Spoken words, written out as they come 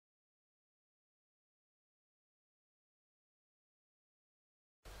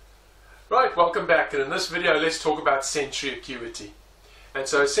Right, welcome back, and in this video let's talk about sensory acuity. And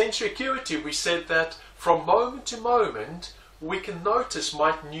so sensory acuity, we said that from moment to moment we can notice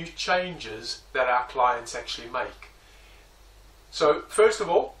minute changes that our clients actually make. So first of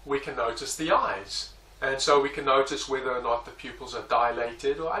all, we can notice the eyes, and so we can notice whether or not the pupils are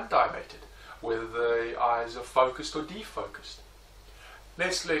dilated or undilated, whether the eyes are focused or defocused.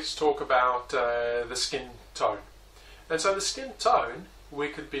 Let's talk about the skin tone. And so the skin tone, we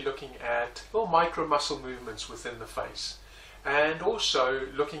could be looking at little micro muscle movements within the face, and also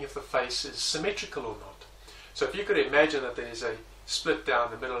looking if the face is symmetrical or not. So if you could imagine that there's a split down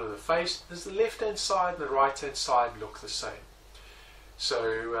the middle of the face, does the left hand side and the right hand side look the same?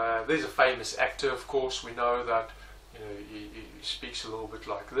 So there's a famous actor, of course. We know that he speaks a little bit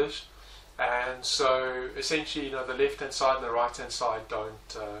like this, and so essentially the left hand side and the right hand side don't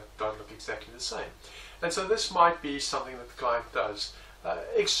look exactly the same. And so this might be something that the client does.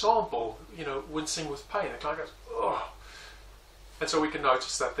 Example, wincing with pain. The client goes, oh. And so we can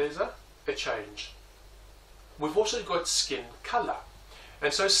notice that there's a change. We've also got skin color.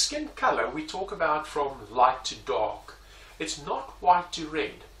 And so skin color, we talk about from light to dark. It's not white to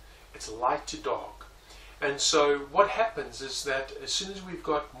red, it's light to dark. And so what happens is that as soon as we've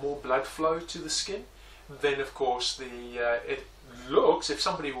got more blood flow to the skin, then of course it looks, if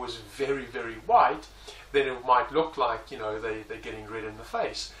somebody was very, very white, then it might look like they're getting red in the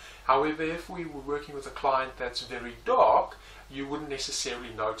face. However, if we were working with a client that's very dark, you wouldn't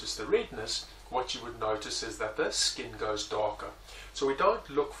necessarily notice the redness. What you would notice is that the skin goes darker. So we don't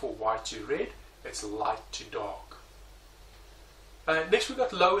look for white to red, it's light to dark. Next we've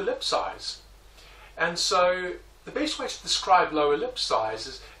got lower lip size. And so the best way to describe lower lip size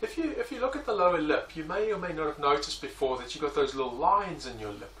is if you look at the lower lip, you may or may not have noticed before that you've got those little lines in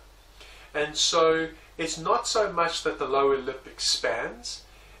your lip. And so it's not so much that the lower lip expands,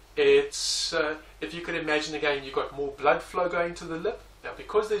 it's if you could imagine again, you've got more blood flow going to the lip. Now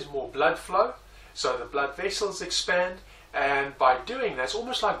because there's more blood flow, so the blood vessels expand, and by doing that, it's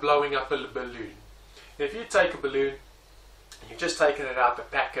almost like blowing up a balloon. If you take a balloon, and you've just taken it out the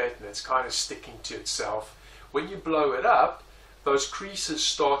packet and it's kind of sticking to itself, when you blow it up, those creases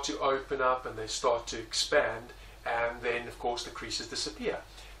start to open up and they start to expand, and then of course the creases disappear.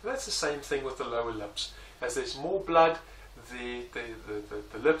 And that's the same thing with the lower lips. As there's more blood, the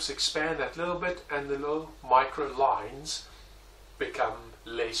lips expand that little bit, and the little micro lines become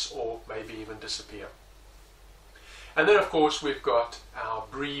less or maybe even disappear. And then of course we've got our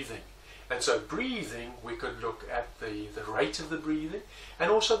breathing. And so breathing, we could look at the rate of the breathing and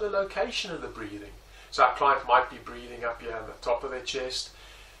also the location of the breathing. So our client might be breathing up here on the top of their chest,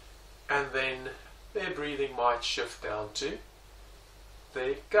 and then their breathing might shift down to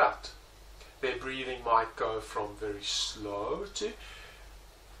their gut. Their breathing might go from very slow to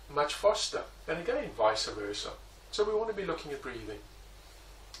much faster, and again vice versa. So we want to be looking at breathing.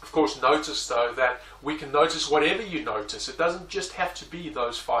 Of course, notice though that we can notice whatever you notice. It doesn't just have to be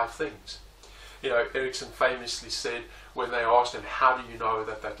those 5 things. Erickson famously said when they asked him, how do you know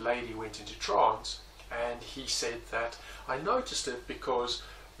that that lady went into trance? And he said that I noticed it because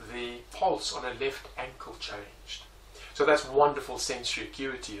the pulse on her left ankle changed. So that's wonderful sensory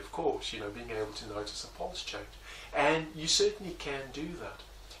acuity, of course, being able to notice a pulse change. And you certainly can do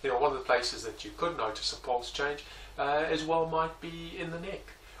that. One of the places that you could notice a pulse change as well might be in the neck.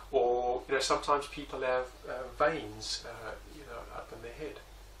 Or sometimes people have veins up in their head.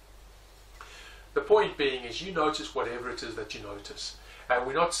 The point being is you notice whatever it is that you notice. And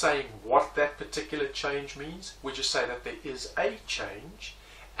we're not saying what that particular change means. We just say that there is a change,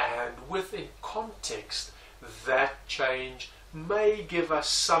 and within context that change may give us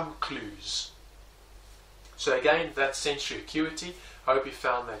some clues. So again, that's sensory acuity. I hope you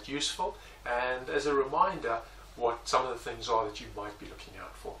found that useful, and as a reminder what some of the things are that you might be looking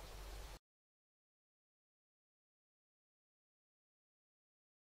out for.